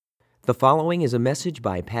The following is a message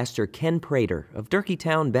by Pastor Ken Prater of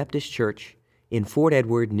Durkeetown Baptist Church in Fort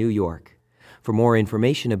Edward, New York. For more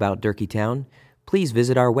information about Durkeetown, please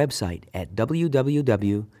visit our website at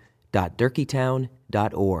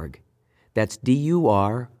www.durkeetown.org. That's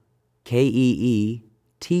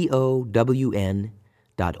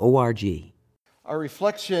DURKEETOWN.org. Our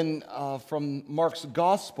reflection from Mark's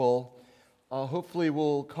Gospel hopefully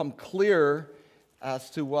will come clear as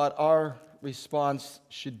to what our response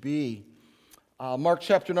should be. Mark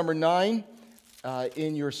chapter number 9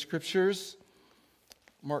 in your scriptures.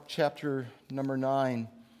 Mark chapter number 9.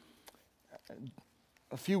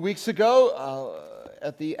 A few weeks ago,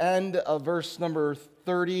 at the end of verse number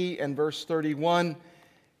 30 and verse 31,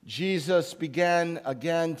 Jesus began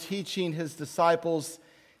again teaching his disciples,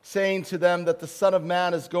 saying to them that the Son of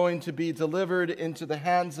Man is going to be delivered into the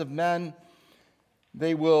hands of men.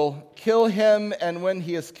 They will kill him, and when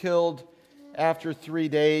he is killed, after 3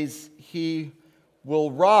 days, he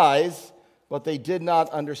will rise. But they did not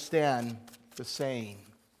understand the saying.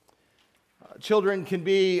 Children can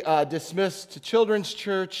be dismissed to children's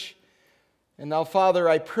church. And now, Father,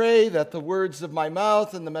 I pray that the words of my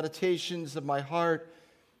mouth and the meditations of my heart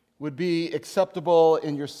would be acceptable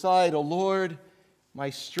in your sight, O Lord, my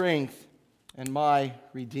strength and my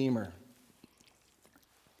Redeemer.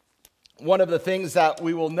 One of the things that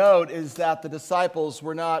we will note is that the disciples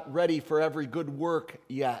were not ready for every good work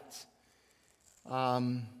yet.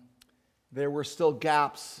 There were still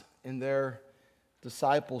gaps in their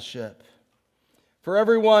discipleship. For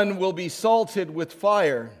everyone will be salted with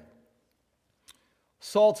fire.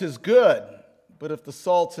 Salt is good, but if the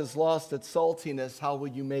salt has lost its saltiness, how will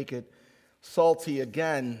you make it salty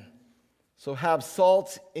again? So have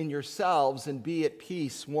salt in yourselves and be at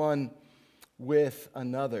peace one with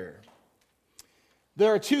another.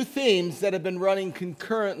 There are two themes that have been running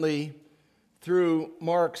concurrently through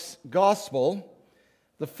Mark's gospel.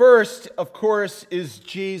 The first, of course, is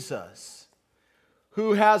Jesus,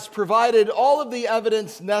 who has provided all of the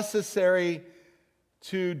evidence necessary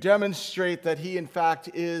to demonstrate that he, in fact,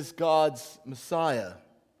 is God's Messiah.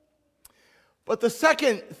 But the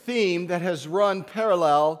second theme that has run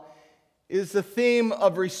parallel is the theme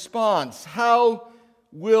of response. How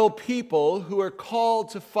will people who are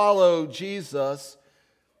called to follow Jesus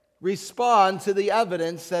respond to the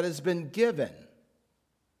evidence that has been given?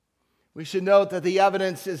 We should note that the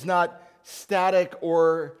evidence is not static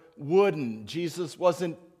or wooden. Jesus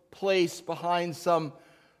wasn't placed behind some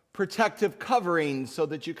protective covering so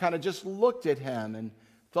that you kind of just looked at him and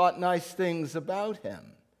thought nice things about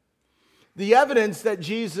him. The evidence that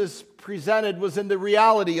Jesus presented was in the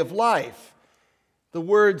reality of life. The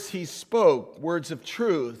words he spoke, words of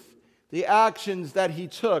truth, the actions that he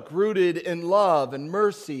took, rooted in love and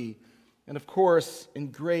mercy, and of course,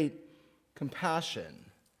 in great compassion.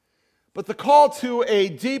 But the call to a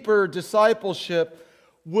deeper discipleship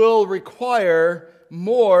will require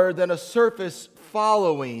more than a surface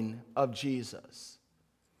following of Jesus.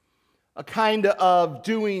 A kind of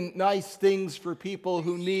doing nice things for people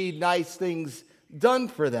who need nice things done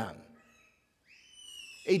for them.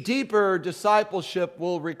 A deeper discipleship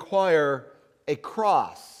will require a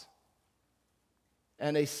cross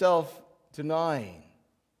and a self-denying.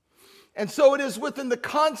 And so it is within the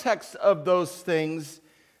context of those things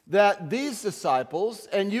that these disciples,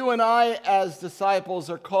 and you and I as disciples,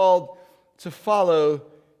 are called to follow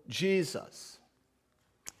Jesus.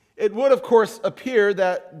 It would, of course, appear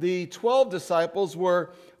that the 12 disciples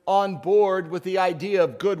were on board with the idea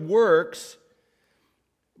of good works,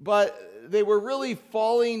 but they were really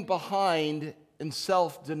falling behind in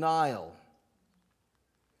self-denial.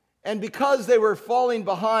 And because they were falling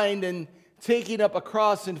behind and taking up a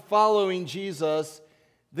cross and following Jesus,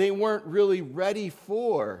 they weren't really ready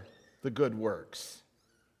for the good works.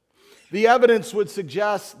 The evidence would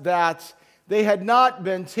suggest that they had not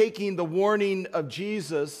been taking the warning of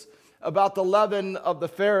Jesus about the leaven of the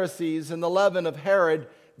Pharisees and the leaven of Herod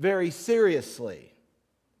very seriously.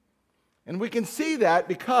 And we can see that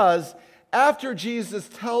because after Jesus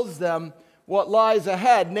tells them what lies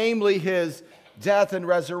ahead, namely his death and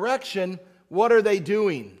resurrection, what are they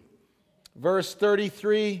doing? Verse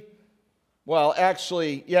 33,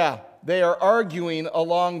 they are arguing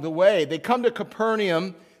along the way. They come to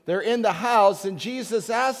Capernaum, they're in the house, and Jesus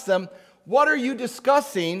asks them, "What are you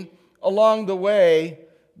discussing along the way?"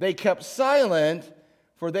 They kept silent,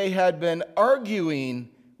 for they had been arguing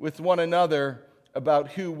with one another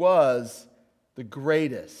about who was the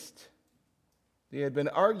greatest. They had been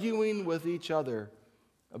arguing with each other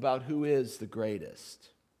about who is the greatest.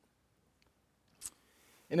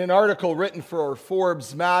 In an article written for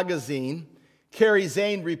Forbes magazine, Carrie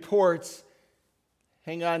Zane reports,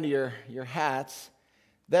 hang on to your hats,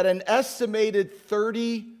 that an estimated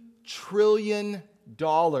 $30 trillion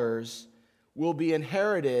will be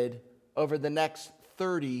inherited over the next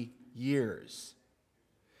 30 years.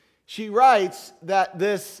 She writes that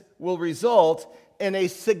this will result in a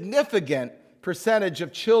significant percentage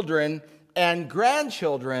of children and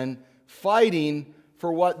grandchildren fighting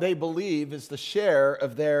for what they believe is the share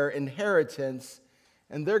of their inheritance,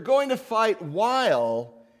 and they're going to fight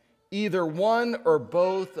while either one or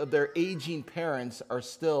both of their aging parents are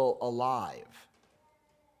still alive.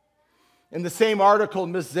 In the same article,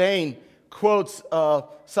 Ms. Zane quotes a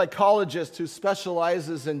psychologist who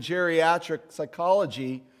specializes in geriatric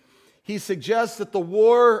psychology. He suggests that the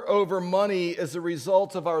war over money is a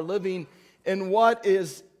result of our living in what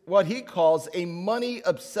he calls a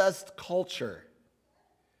money-obsessed culture.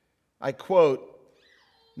 I quote,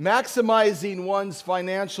 "Maximizing one's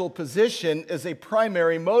financial position is a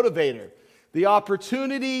primary motivator. The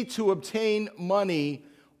opportunity to obtain money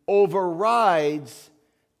overrides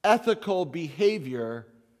ethical behavior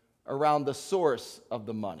around the source of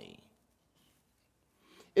the money."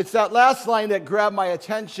 It's that last line that grabbed my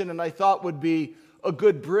attention and I thought would be a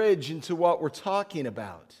good bridge into what we're talking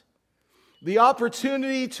about. The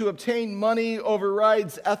opportunity to obtain money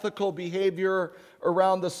overrides ethical behavior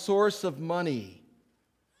around the source of money.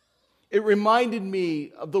 It reminded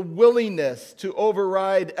me of the willingness to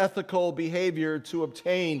override ethical behavior to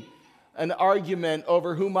obtain an argument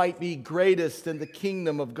over who might be greatest in the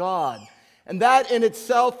kingdom of God. And that in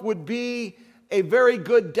itself would be a very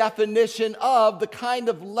good definition of the kind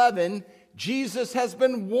of leaven Jesus has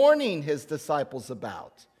been warning his disciples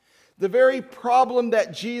about. The very problem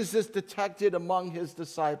that Jesus detected among his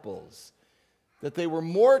disciples, that they were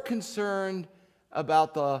more concerned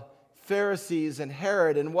about the Pharisees and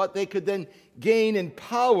Herod and what they could then gain in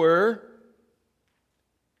power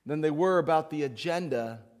than they were about the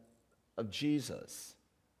agenda of Jesus.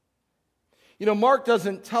 You know, Mark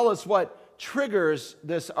doesn't tell us what triggers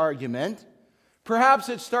this argument. Perhaps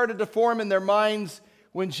it started to form in their minds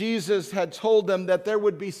when Jesus had told them that there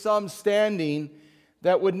would be some standing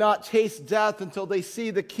that would not taste death until they see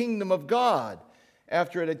the kingdom of God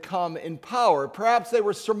after it had come in power. Perhaps they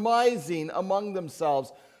were surmising among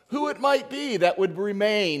themselves who it might be that would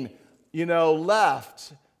remain,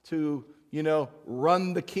 left to,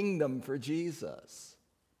 run the kingdom for Jesus.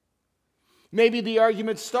 Maybe the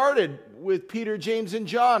argument started with Peter, James, and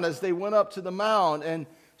John as they went up to the mount and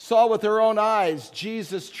saw with their own eyes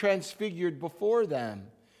Jesus transfigured before them.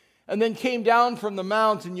 And then came down from the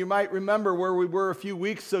mount, and you might remember where we were a few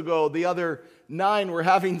weeks ago. The other 9 were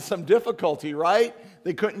having some difficulty, right?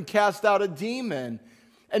 They couldn't cast out a demon.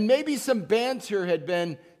 And maybe some banter had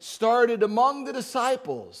been started among the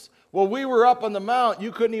disciples. Well, we were up on the mount.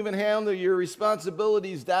 You couldn't even handle your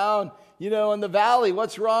responsibilities down, in the valley.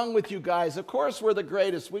 What's wrong with you guys? Of course we're the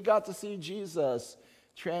greatest. We got to see Jesus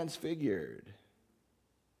transfigured.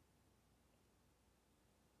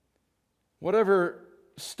 Whatever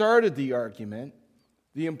started the argument,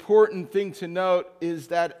 the important thing to note is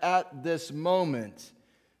that at this moment,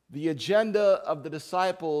 the agenda of the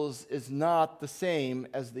disciples is not the same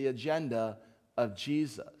as the agenda of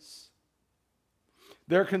Jesus.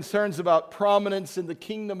 Their concerns about prominence in the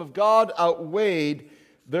kingdom of God outweighed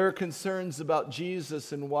their concerns about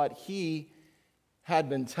Jesus and what he had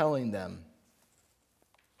been telling them.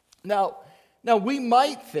 Now we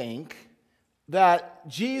might think that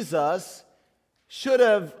Jesus should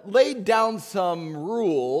have laid down some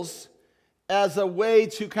rules as a way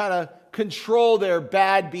to kind of control their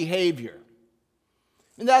bad behavior.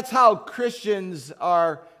 And that's how Christians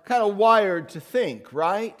are kind of wired to think,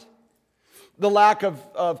 right? The lack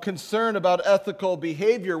of concern about ethical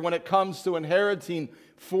behavior when it comes to inheriting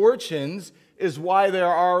fortunes is why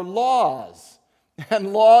there are laws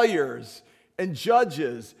and lawyers and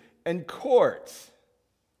judges and courts.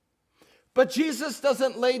 But Jesus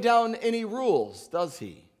doesn't lay down any rules, does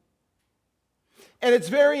he? And it's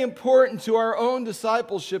very important to our own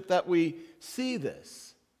discipleship that we see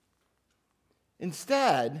this.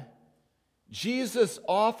 Instead, Jesus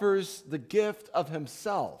offers the gift of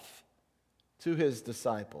himself to his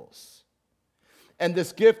disciples. And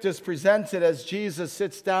this gift is presented as Jesus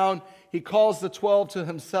sits down. He calls the 12 to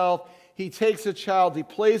himself. He takes a child. He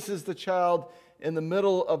places the child in the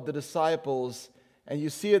middle of the disciples. And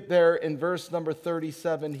you see it there in verse number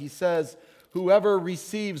 37. He says, "Whoever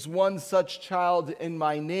receives one such child in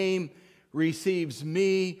my name receives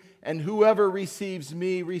me, and whoever receives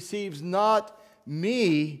me receives not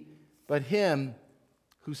me, but him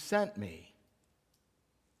who sent me."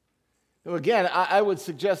 Now again, I would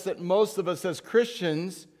suggest that most of us as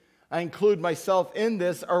Christians, I include myself in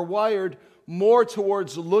this, are wired more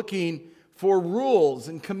towards looking for rules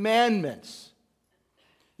and commandments.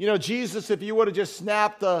 You know, Jesus, if you would have just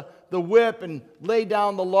snapped the whip and laid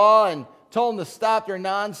down the law and told them to stop their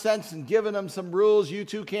nonsense and given them some rules, you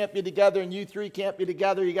two can't be together and you three can't be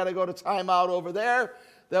together, you got to go to timeout over there,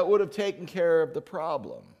 that would have taken care of the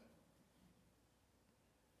problem.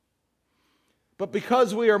 But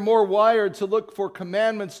because we are more wired to look for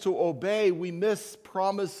commandments to obey, we miss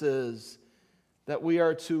promises that we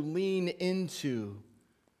are to lean into,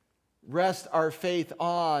 rest our faith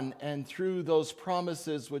on, and through those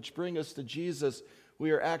promises which bring us to Jesus, we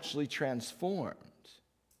are actually transformed.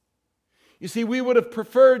 You see, we would have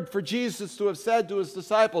preferred for Jesus to have said to his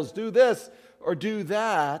disciples, do this or do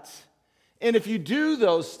that, and if you do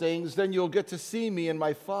those things, then you'll get to see me and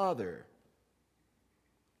my Father.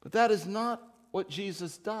 But that is not what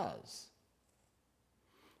Jesus does.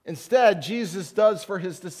 Instead, Jesus does for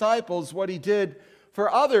his disciples what he did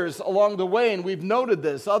for others along the way, and we've noted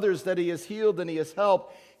this, others that he has healed and he has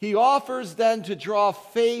helped. He offers then to draw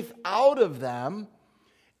faith out of them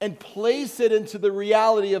and place it into the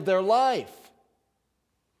reality of their life.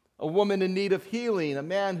 A woman in need of healing, a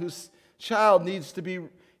man whose child needs to be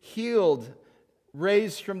healed,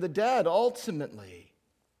 raised from the dead ultimately.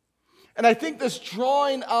 And I think this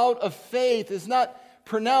drawing out of faith is not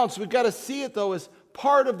pronounced. We've got to see it, though, as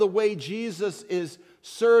part of the way Jesus is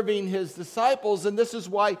serving his disciples. And this is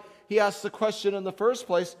why he asked the question in the first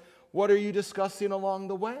place, what are you discussing along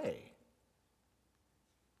the way?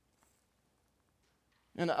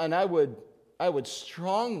 And I would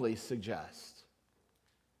strongly suggest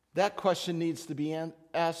that question needs to be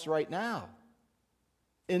asked right now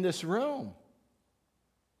in this room.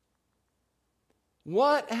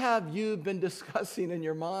 What have you been discussing in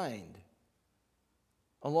your mind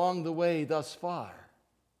along the way thus far?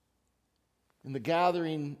 In the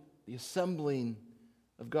gathering, the assembling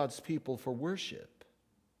of God's people for worship.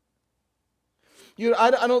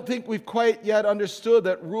 I don't think we've quite yet understood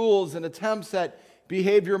that rules and attempts at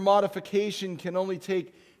behavior modification can only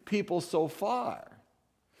take people so far.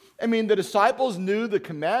 I mean, the disciples knew the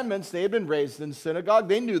commandments. They had been raised in synagogue.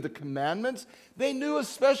 They knew the commandments. They knew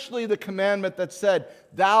especially the commandment that said,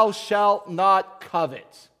 thou shalt not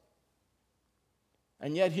covet.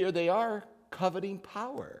 And yet here they are, coveting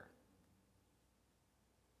power.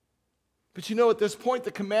 But you know, at this point,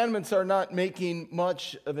 the commandments are not making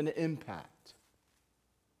much of an impact.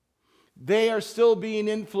 They are still being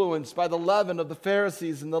influenced by the leaven of the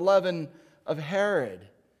Pharisees and the leaven of Herod.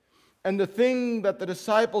 And the thing that the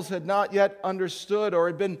disciples had not yet understood or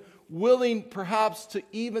had been willing perhaps to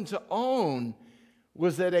even to own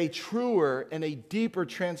was that a truer and a deeper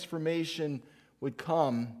transformation would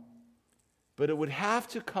come. But it would have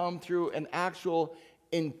to come through an actual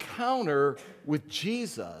encounter with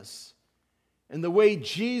Jesus and the way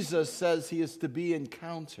Jesus says he is to be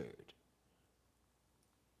encountered.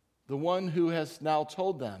 The one who has now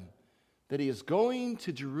told them that he is going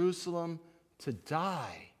to Jerusalem to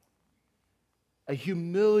die. A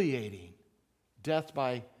humiliating death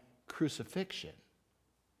by crucifixion.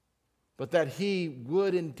 But that he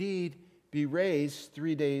would indeed be raised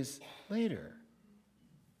 3 days later.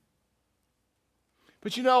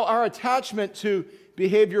 But you know, our attachment to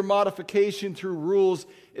behavior modification through rules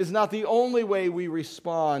is not the only way we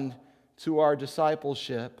respond to our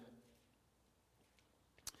discipleship.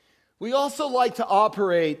 We also like to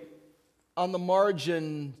operate on the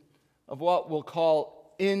margin of what we'll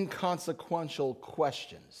call inconsequential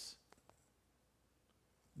questions.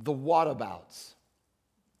 The whatabouts.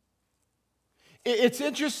 It's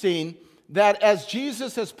interesting that as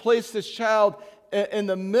Jesus has placed this child in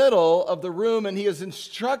the middle of the room and he is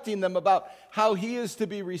instructing them about how he is to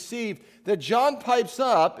be received, that John pipes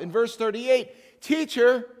up in verse 38,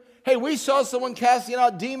 "Teacher, hey, we saw someone casting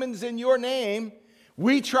out demons in your name.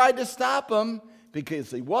 We tried to stop him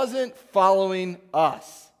because he wasn't following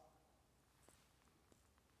us."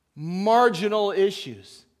 Marginal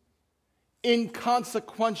issues,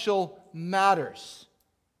 inconsequential matters,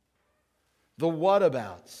 the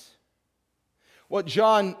whatabouts. What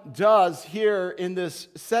John does here in this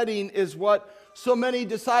setting is what so many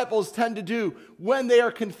disciples tend to do when they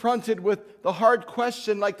are confronted with the hard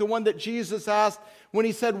question like the one that Jesus asked when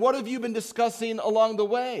he said, "What have you been discussing along the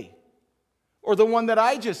way?" Or the one that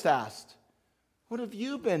I just asked, "What have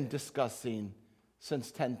you been discussing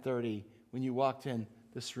since 10:30 when you walked in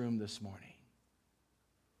this room this morning?"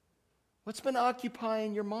 What's been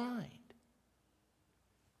occupying your mind?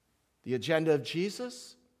 The agenda of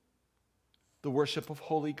Jesus? The worship of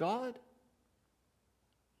holy God?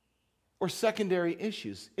 Or secondary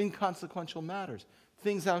issues, inconsequential matters,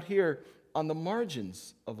 things out here on the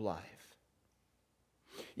margins of life?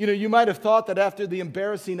 You might have thought that after the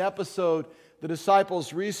embarrassing episode the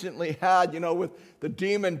disciples recently had, with the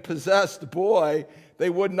demon-possessed boy, they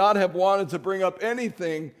would not have wanted to bring up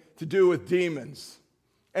anything to do with demons.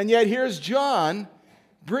 And yet here's John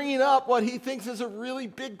bringing up what he thinks is a really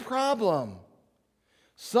big problem.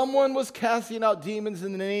 Someone was casting out demons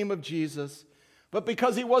in the name of Jesus, but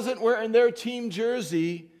because he wasn't wearing their team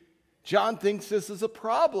jersey, John thinks this is a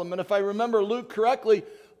problem. And if I remember Luke correctly,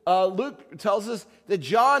 Luke tells us that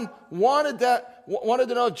John wanted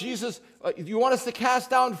to know, Jesus, you want us to cast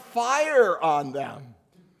down fire on them?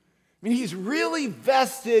 I mean, he's really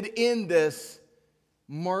vested in this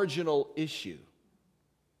marginal issue,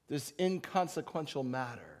 this inconsequential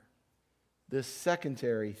matter, this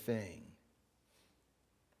secondary thing.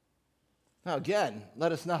 Now again,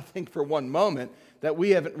 let us not think for one moment that we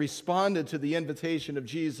haven't responded to the invitation of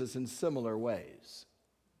Jesus in similar ways.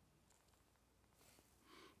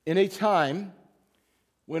 In a time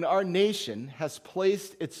when our nation has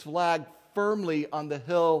placed its flag firmly on the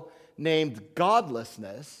hill named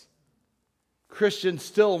godlessness, Christians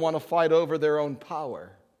still want to fight over their own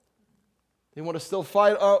power. They want to still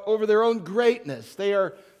fight over their own greatness. They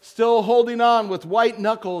are still holding on with white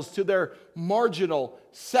knuckles to their marginal,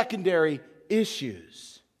 secondary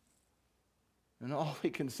issues. And all we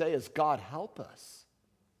can say is, God, help us.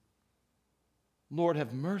 Lord,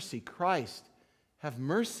 have mercy. Christ, have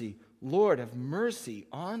mercy. Lord, have mercy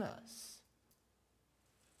on us.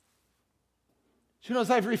 As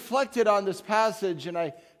I've reflected on this passage and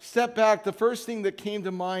I step back, the first thing that came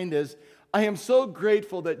to mind is, I am so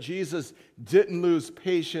grateful that Jesus didn't lose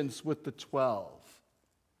patience with the 12.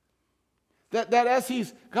 That as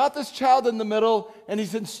he's got this child in the middle and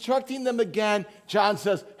he's instructing them again, John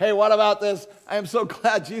says, hey, what about this? I am so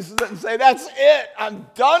glad Jesus didn't say, that's it. I'm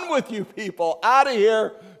done with you people. Out of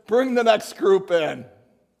here. Bring the next group in.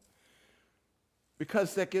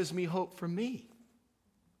 Because that gives me hope for me.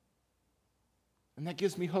 And that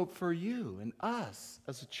gives me hope for you and us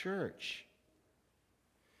as a church.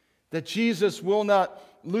 That Jesus will not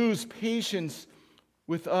lose patience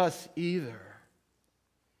with us either.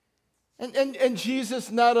 And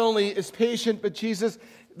Jesus not only is patient, but Jesus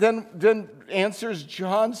then answers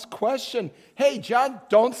John's question. Hey, John,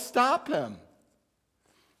 don't stop him.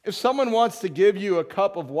 If someone wants to give you a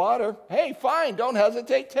cup of water, hey, fine, don't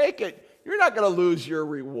hesitate, take it. You're not going to lose your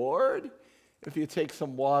reward if you take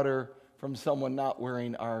some water from someone not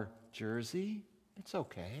wearing our jersey. It's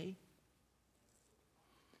okay.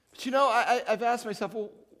 But I've asked myself,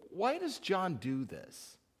 well, why does John do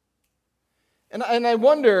this? And I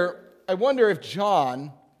wonder if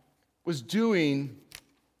John was doing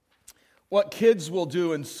what kids will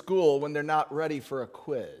do in school when they're not ready for a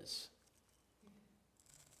quiz.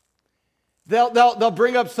 They'll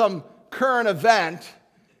bring up some current event,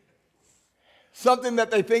 something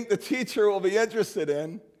that they think the teacher will be interested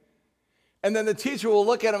in, and then the teacher will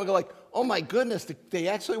look at them and go like, oh my goodness, they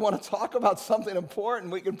actually want to talk about something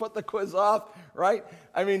important. We can put the quiz off, right?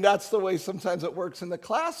 I mean, that's the way sometimes it works in the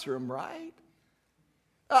classroom, right?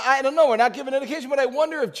 I don't know, we're not given indication, but I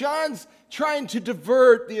wonder if John's trying to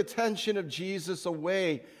divert the attention of Jesus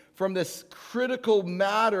away from this critical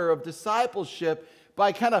matter of discipleship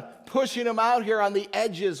by kind of pushing him out here on the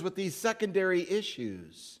edges with these secondary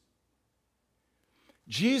issues.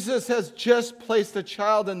 Jesus has just placed a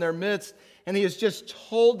child in their midst, and he has just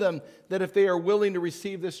told them that if they are willing to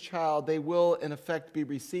receive this child, they will in effect be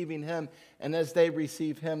receiving him. And as they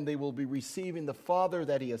receive him, they will be receiving the Father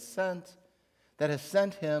that he has sent, that has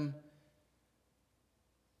sent him.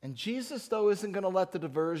 And Jesus, though, isn't going to let the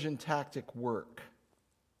diversion tactic work.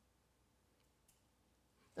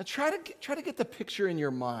 Now try to get the picture in your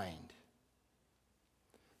mind.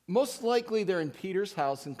 Most likely they're in Peter's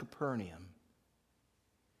house in Capernaum.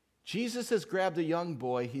 Jesus has grabbed a young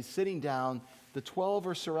boy. He's sitting down. The 12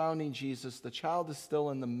 are surrounding Jesus. The child is still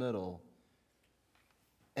in the middle.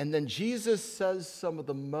 And then Jesus says some of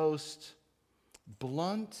the most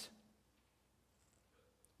blunt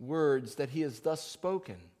words that he has thus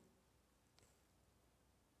spoken.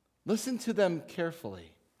 Listen to them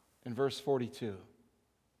carefully in verse 42.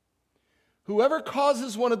 Whoever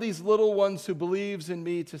causes one of these little ones who believes in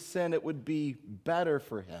me to sin, it would be better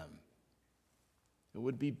for him. It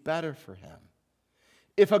would be better for him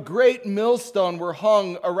if a great millstone were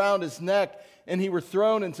hung around his neck and he were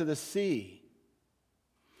thrown into the sea.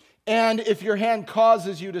 And if your hand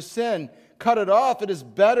causes you to sin, cut it off. It is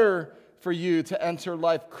better for you to enter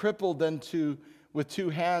life crippled than with two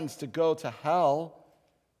hands to go to hell,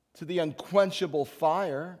 to the unquenchable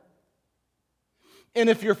fire. And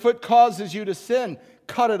if your foot causes you to sin,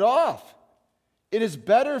 cut it off. It is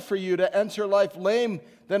better for you to enter life lame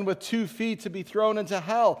than with 2 feet to be thrown into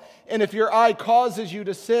hell. And if your eye causes you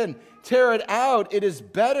to sin, tear it out. It is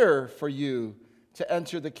better for you to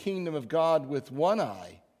enter the kingdom of God with 1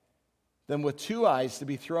 eye than with 2 eyes to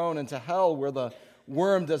be thrown into hell, where the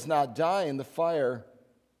worm does not die and the fire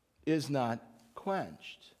is not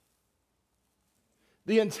quenched.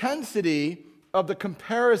 The intensity of the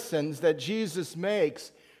comparisons that Jesus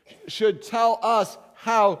makes should tell us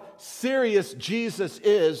how serious Jesus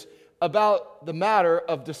is about the matter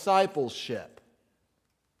of discipleship.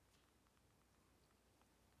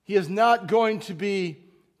 He is not going to be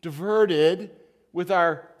diverted with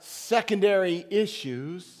our secondary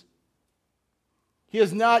issues. He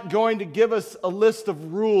is not going to give us a list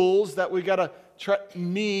of rules that we got to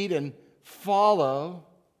meet and follow.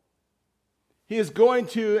 He is going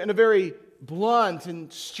to, in a very blunt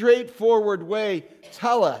and straightforward way,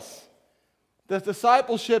 tell us that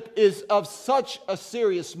discipleship is of such a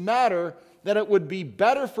serious matter that it would be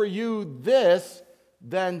better for you this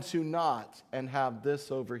than to not and have this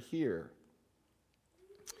over here.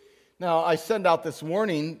 Now, I send out this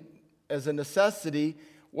warning as a necessity.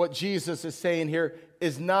 What Jesus is saying here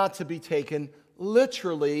is not to be taken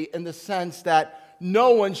literally, in the sense that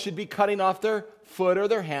no one should be cutting off their foot or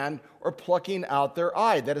their hand or plucking out their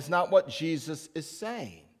eye. That is not what Jesus is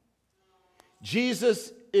saying.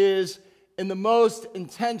 Jesus is, in the most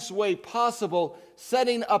intense way possible,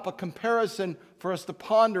 setting up a comparison for us to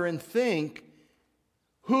ponder and think,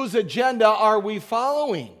 whose agenda are we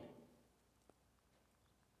following?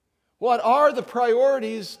 What are the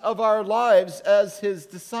priorities of our lives as his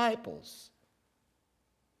disciples?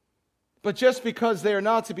 But just because they are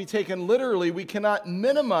not to be taken literally, we cannot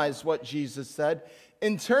minimize what Jesus said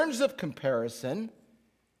in terms of comparison,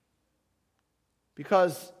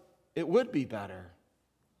 because it would be better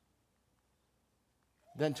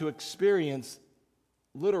than to experience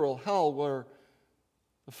literal hell where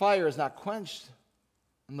the fire is not quenched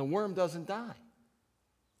and the worm doesn't die.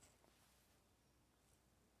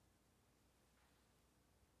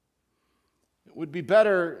 It would be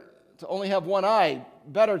better to only have 1 eye,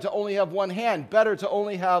 better to only have 1 hand, better to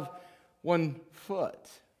only have 1 foot.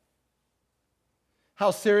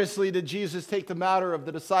 How seriously did Jesus take the matter of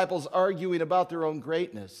the disciples arguing about their own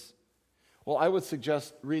greatness? Well, I would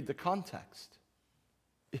suggest read the context.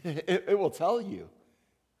 It will tell you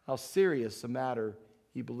how serious a matter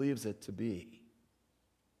he believes it to be.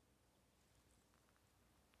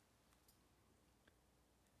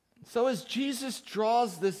 So as Jesus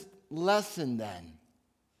draws this lesson then,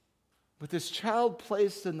 with this child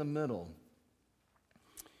placed in the middle,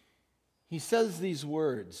 he says these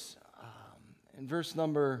words in verse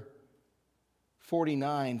number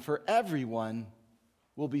 49, "For everyone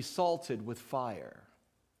will be salted with fire."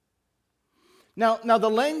 Now the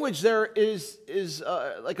language there is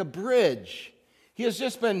like a bridge. He has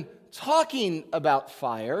just been talking about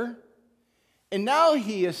fire, and now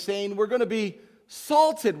he is saying we're going to be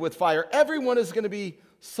salted with fire. Everyone is going to be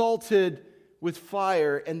salted with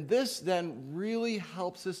fire. And this then really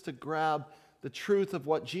helps us to grab the truth of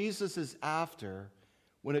what Jesus is after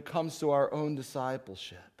when it comes to our own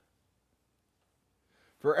discipleship.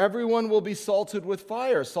 For everyone will be salted with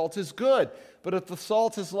fire. Salt is good, but if the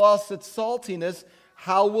salt has lost its saltiness,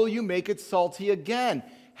 how will you make it salty again?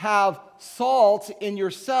 Have salt in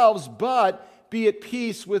yourselves, but be at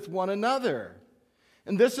peace with one another.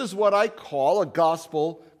 And this is what I call a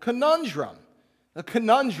gospel conundrum. A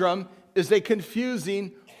conundrum is a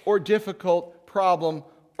confusing or difficult problem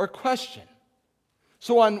or question.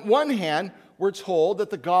 So on one hand, we're told that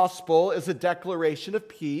the gospel is a declaration of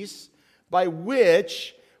peace by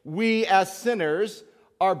which we as sinners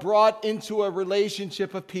are brought into a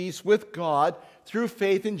relationship of peace with God through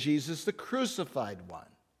faith in Jesus, the crucified one.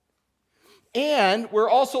 And we're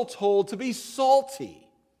also told to be salty.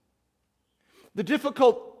 The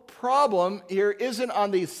difficult problem here isn't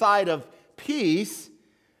on the side of peace,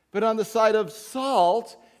 but on the side of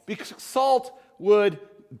salt, because salt would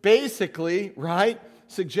basically,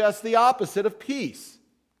 suggest the opposite of peace.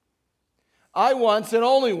 I once, and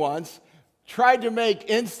only once, tried to make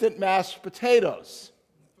instant mashed potatoes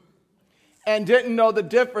and didn't know the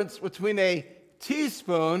difference between a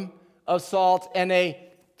teaspoon of salt and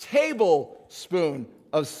a tablespoon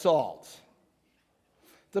of salt.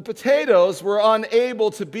 The potatoes were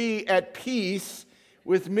unable to be at peace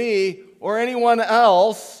with me or anyone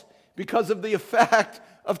else because of the effect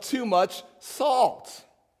of too much salt.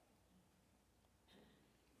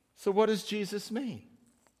 So what does Jesus mean?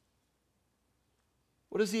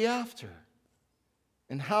 What is he after?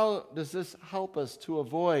 And how does this help us to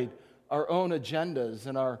avoid our own agendas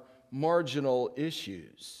and our marginal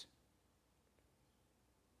issues?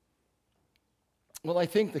 Well, I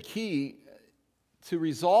think the key to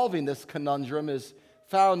resolving this conundrum is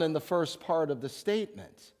found in the first part of the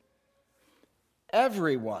statement.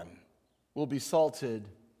 Everyone will be salted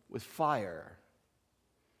with fire.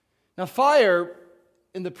 Now, fire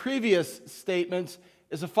in the previous statements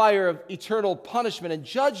is a fire of eternal punishment and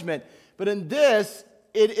judgment, but in this,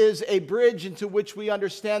 it is a bridge into which we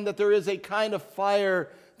understand that there is a kind of fire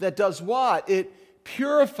that does what? It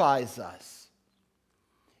purifies us.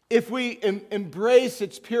 If we embrace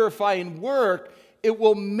its purifying work, it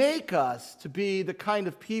will make us to be the kind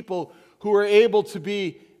of people who are able to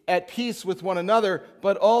be at peace with one another,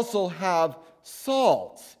 but also have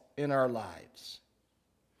salt in our lives.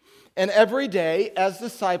 And every day, as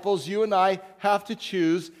disciples, you and I have to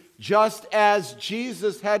choose, just as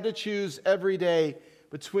Jesus had to choose every day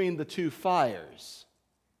between the two fires.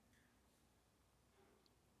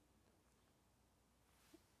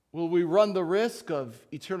 Will we run the risk of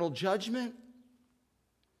eternal judgment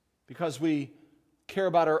because we care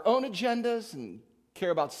about our own agendas and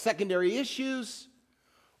care about secondary issues?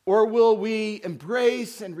 Or will we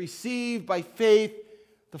embrace and receive by faith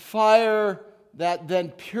the fire that then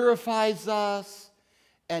purifies us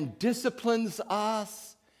and disciplines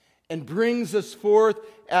us and brings us forth,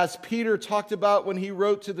 as Peter talked about when he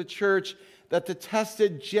wrote to the church, that the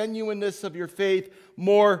tested genuineness of your faith,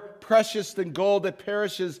 more precious than gold that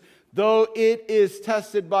perishes, though it is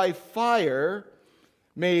tested by fire,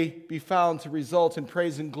 may be found to result in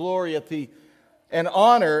praise and glory and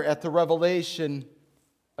honor at the revelation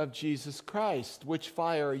of Jesus Christ. Which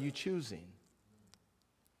fire are you choosing?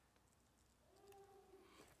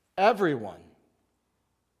 Everyone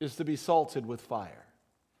is to be salted with fire.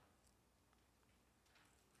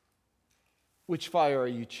 Which fire are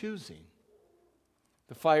you choosing?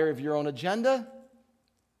 The fire of your own agenda?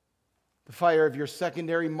 The fire of your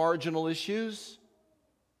secondary marginal issues?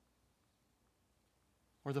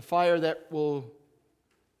 Or the fire that will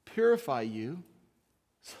purify you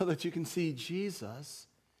so that you can see Jesus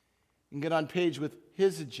and get on page with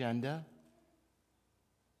his agenda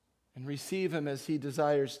and receive him as he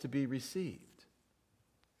desires to be received?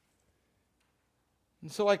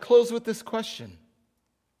 And so I close with this question.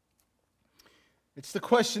 It's the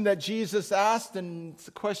question that Jesus asked, and it's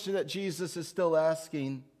the question that Jesus is still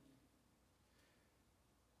asking.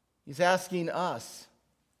 He's asking us,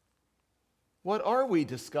 what are we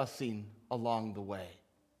discussing along the way?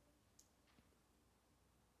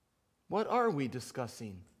 What are we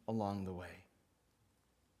discussing along the way?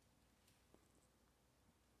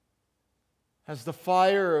 Has the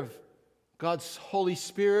fire of God's Holy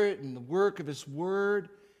Spirit and the work of his Word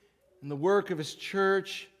and the work of his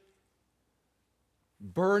church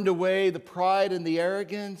burned away the pride and the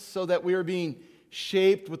arrogance so that we are being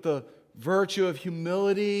shaped with the virtue of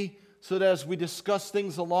humility, so that as we discuss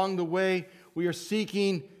things along the way, we are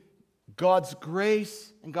seeking God's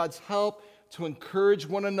grace and God's help to encourage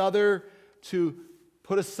one another, to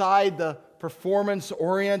put aside the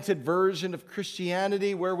performance-oriented version of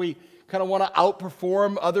Christianity where we kind of want to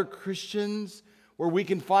outperform other Christians, where we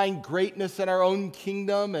can find greatness in our own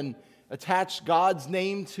kingdom and attach God's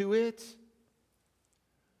name to it?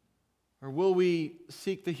 Or will we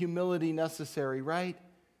seek the humility necessary, right,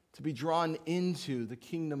 to be drawn into the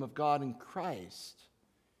kingdom of God in Christ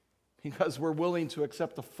because we're willing to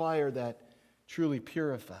accept the fire that truly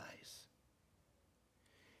purifies?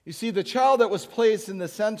 You see, the child that was placed in the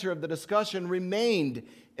center of the discussion remained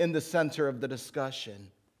in the center of the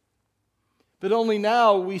discussion. But only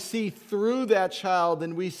now we see through that child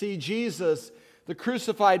and we see Jesus, the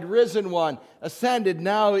crucified, risen one, ascended,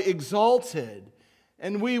 now exalted.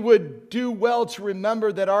 And we would do well to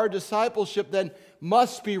remember that our discipleship then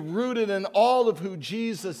must be rooted in all of who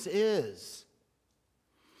Jesus is.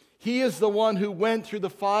 He is the one who went through the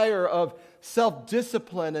fire of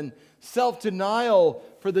self-discipline and self-denial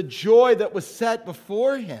for the joy that was set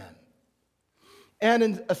before him. And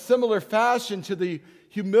in a similar fashion to the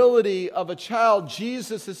humility of a child,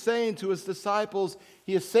 Jesus is saying to his disciples,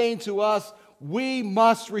 he is saying to us, we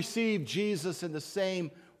must receive Jesus in the same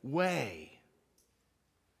way.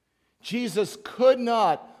 Jesus could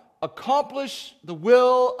not accomplish the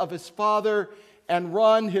will of his Father and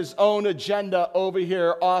run his own agenda over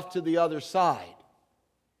here off to the other side.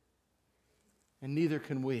 And neither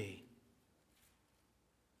can we.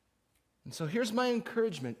 And so here's my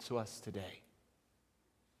encouragement to us today.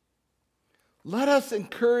 Let us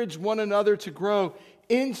encourage one another to grow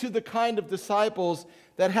into the kind of disciples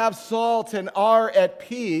that have salt and are at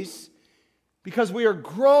peace, because we are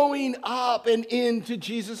growing up and into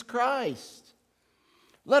Jesus Christ.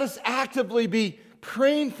 Let us actively be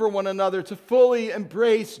praying for one another to fully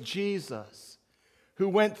embrace Jesus, who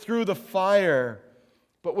went through the fire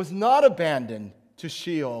but was not abandoned to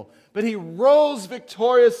Sheol, but he rose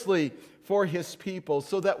victoriously for his people,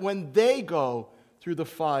 so that when they go through the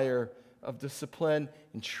fire of discipline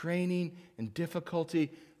and training and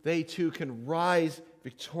difficulty, they too can rise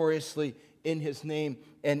victoriously in his name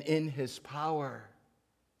and in his power.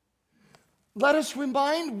 Let us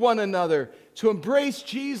remind one another to embrace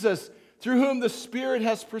Jesus, through whom the Spirit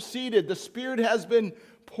has proceeded, the Spirit has been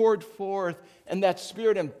poured forth, and that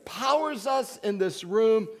Spirit empowers us in this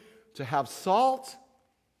room to have salt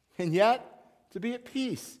and yet to be at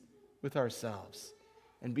peace with ourselves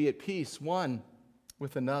and be at peace one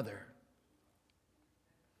with another.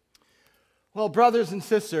 Well, brothers and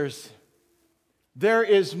sisters, there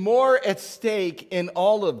is more at stake in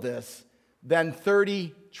all of this than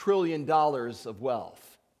 $30 trillion of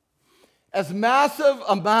wealth. As massive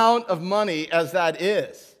amount of money as that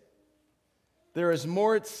is, there is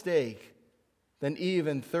more at stake than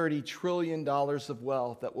even $30 trillion of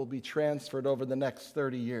wealth that will be transferred over the next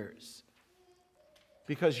 30 years.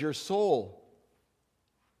 Because your soul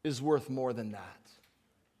is worth more than that.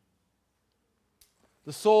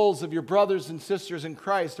 The souls of your brothers and sisters in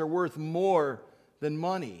Christ are worth more than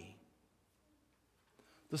money.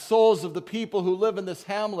 The souls of the people who live in this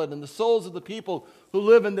hamlet, and the souls of the people who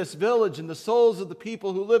live in this village, and the souls of the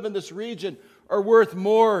people who live in this region are worth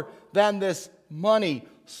more than this money.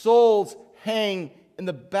 Souls hang in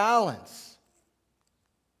the balance.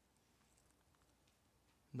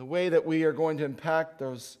 The way that we are going to impact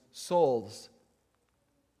those souls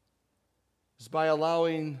is by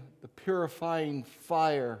allowing the purifying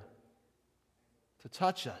fire to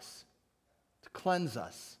touch us, to cleanse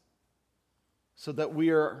us, so that we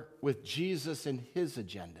are with Jesus in his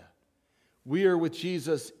agenda. We are with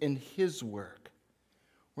Jesus in his work.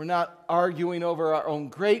 We're not arguing over our own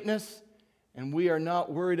greatness, and we are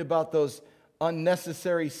not worried about those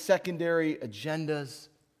unnecessary secondary agendas.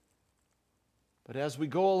 But as we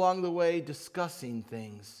go along the way discussing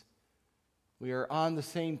things, we are on the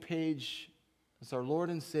same page as our Lord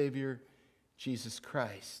and Savior, Jesus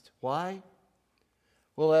Christ. Why?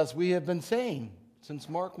 Well, as we have been saying since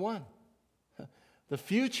Mark 1, the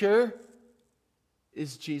future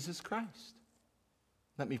is Jesus Christ.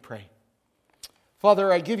 Let me pray.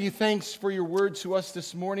 Father, I give you thanks for your word to us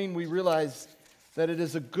this morning. We realize that it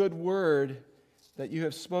is a good word that you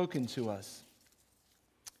have spoken to us.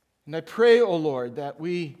 And I pray, O Lord, that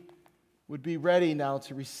we would be ready now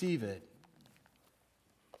to receive it.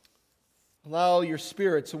 Allow your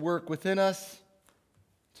Spirit to work within us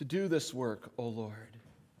to do this work, O Lord,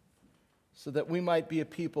 so that we might be a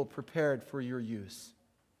people prepared for your use.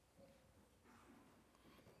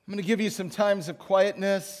 I'm going to give you some times of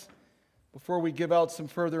quietness before we give out some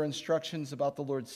further instructions about the Lord's